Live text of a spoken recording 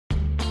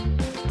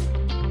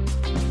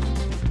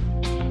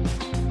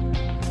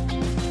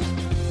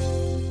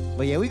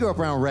But yeah, we grew up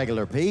around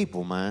regular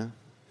people, man.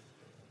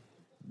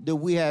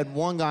 Dude, we had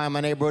one guy in my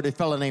neighborhood, a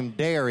fella named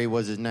Derry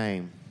was his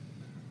name.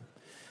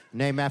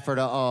 Named after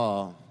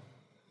the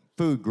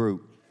food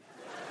group.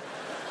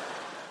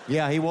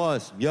 Yeah, he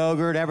was.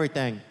 Yogurt,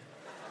 everything.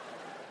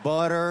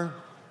 Butter,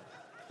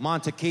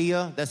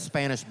 mantequilla, that's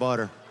Spanish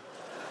butter.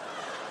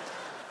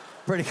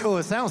 Pretty cool.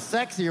 It sounds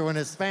sexier when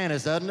it's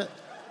Spanish, doesn't it?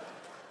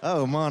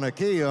 Oh,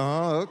 mantequilla,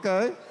 huh?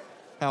 Okay.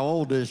 How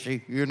old is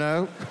she, you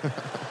know?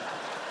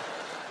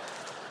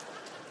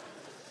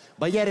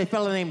 But yeah, a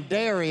fella named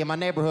Derry in my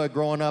neighborhood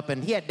growing up,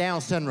 and he had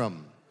Down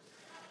syndrome.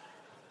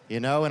 You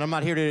know, and I'm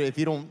not here to, if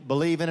you don't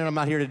believe in it, I'm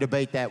not here to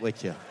debate that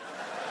with you.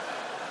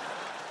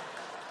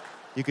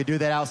 You could do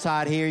that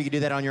outside here, you could do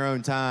that on your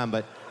own time,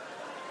 but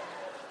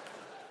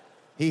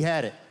he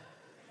had it.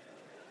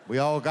 We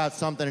all got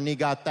something, and he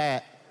got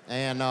that.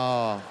 And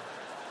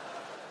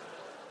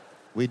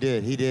we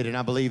did, he did, and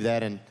I believe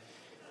that.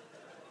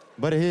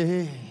 But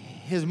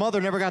his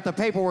mother never got the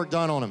paperwork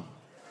done on him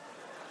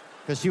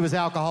because she was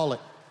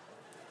alcoholic.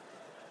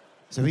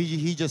 So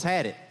he just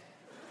had it.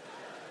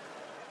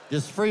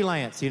 Just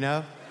freelance, you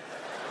know?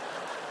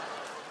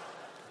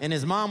 And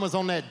his mom was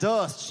on that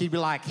dust. She'd be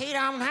like, he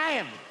don't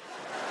have it.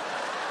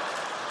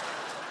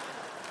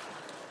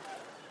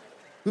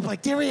 We'd be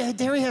like,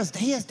 Derry has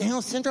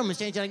Down syndrome. And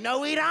she's like,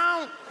 no, he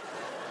don't.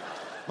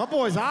 My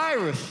boy's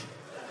Irish.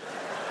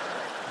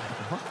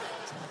 What?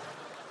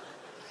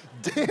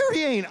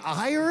 Derry ain't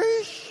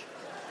Irish?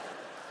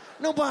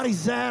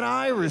 Nobody's that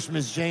Irish,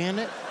 Miss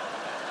Janet.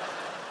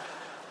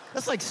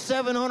 That's like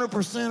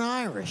 700%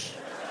 Irish.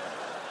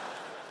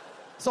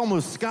 It's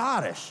almost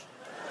Scottish.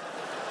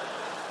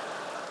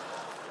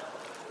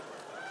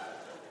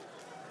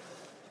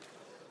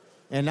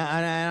 And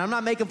I'm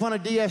not making fun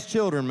of DS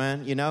children,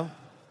 man, you know?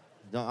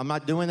 I'm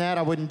not doing that.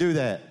 I wouldn't do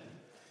that.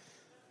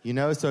 You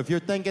know, so if you're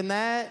thinking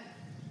that,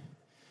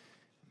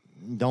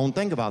 don't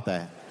think about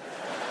that.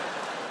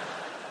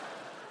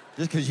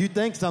 Just because you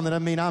think something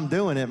doesn't mean I'm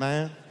doing it,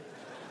 man.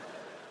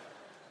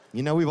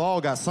 You know, we've all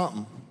got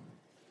something.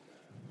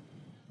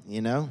 You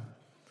know?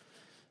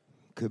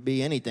 Could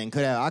be anything.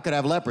 I could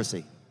have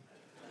leprosy.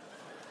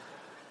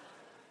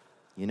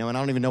 You know, and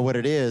I don't even know what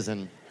it is,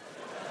 and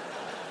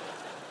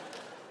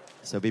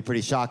so it'd be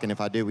pretty shocking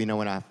if I do. We know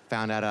when I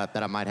found out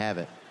that I might have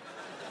it.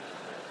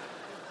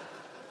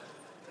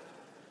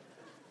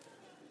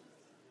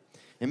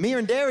 And me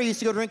and Derry used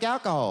to go drink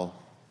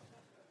alcohol.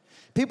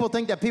 People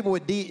think that people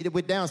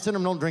with Down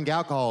syndrome don't drink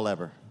alcohol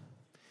ever.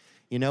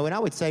 You know, and I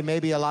would say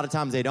maybe a lot of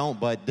times they don't,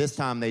 but this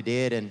time they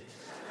did, and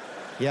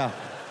yeah.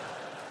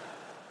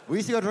 We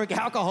used to go drink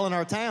alcohol in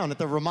our town, at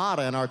the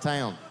Ramada in our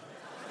town.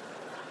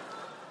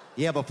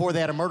 Yeah, before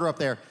they had a murder up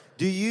there.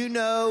 Do you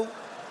know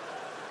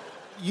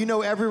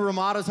every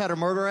Ramada's had a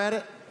murder at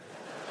it?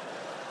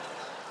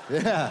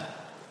 Yeah.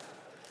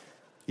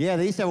 Yeah,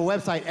 they used to have a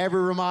website,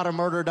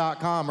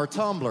 everyramadaMurder.com or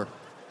Tumblr.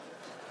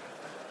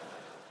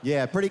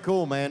 Yeah, pretty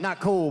cool, man. Not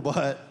cool,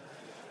 but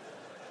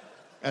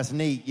that's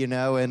neat, you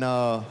know, and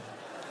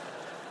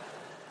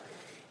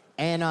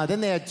then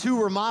they had two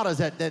Ramadas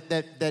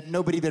that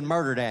nobody been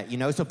murdered at, you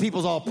know? So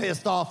people's all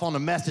pissed off on the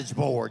message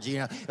boards, you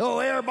know? Oh,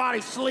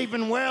 everybody's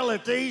sleeping well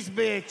at these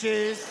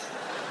bitches.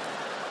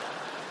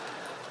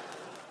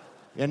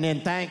 And then,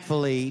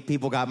 thankfully,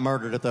 people got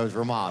murdered at those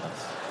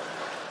Ramadas.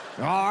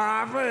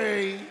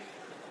 R.I.P.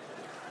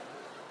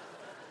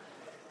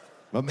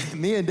 But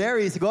me and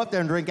Derry used to go up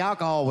there and drink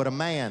alcohol with a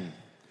man.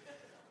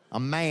 A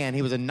man.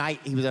 He was a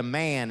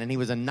man, and he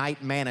was a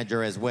night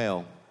manager as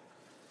well.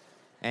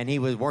 And he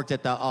worked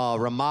at the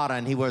Ramada,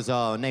 and he was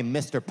named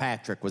Mr.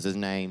 Patrick was his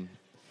name.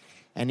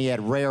 And he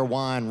had rare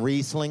wine,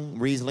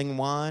 Riesling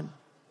wine,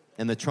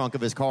 in the trunk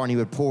of his car, and he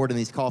would pour it in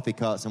these coffee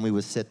cups, and we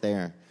would sit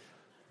there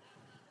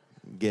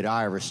and get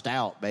Irish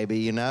stout, baby,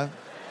 you know?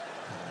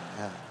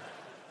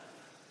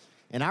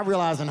 And I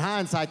realized in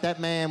hindsight that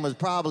man was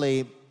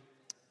probably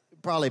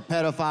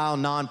pedophile,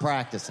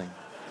 non-practicing.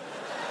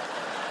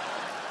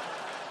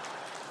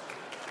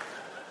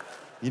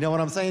 You know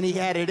what I'm saying? He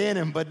had it in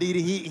him, but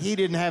he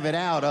didn't have it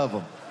out of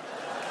him.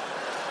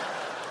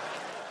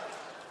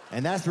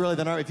 And that's really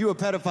the nerve. If you're a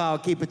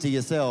pedophile, keep it to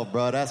yourself,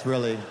 bro. That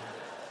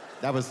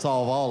would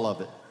solve all of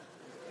it.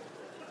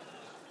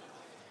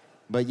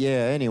 But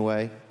yeah,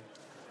 anyway.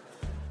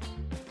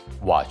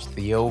 Watch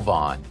Theo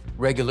Von,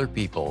 Regular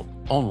People,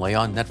 only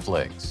on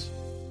Netflix.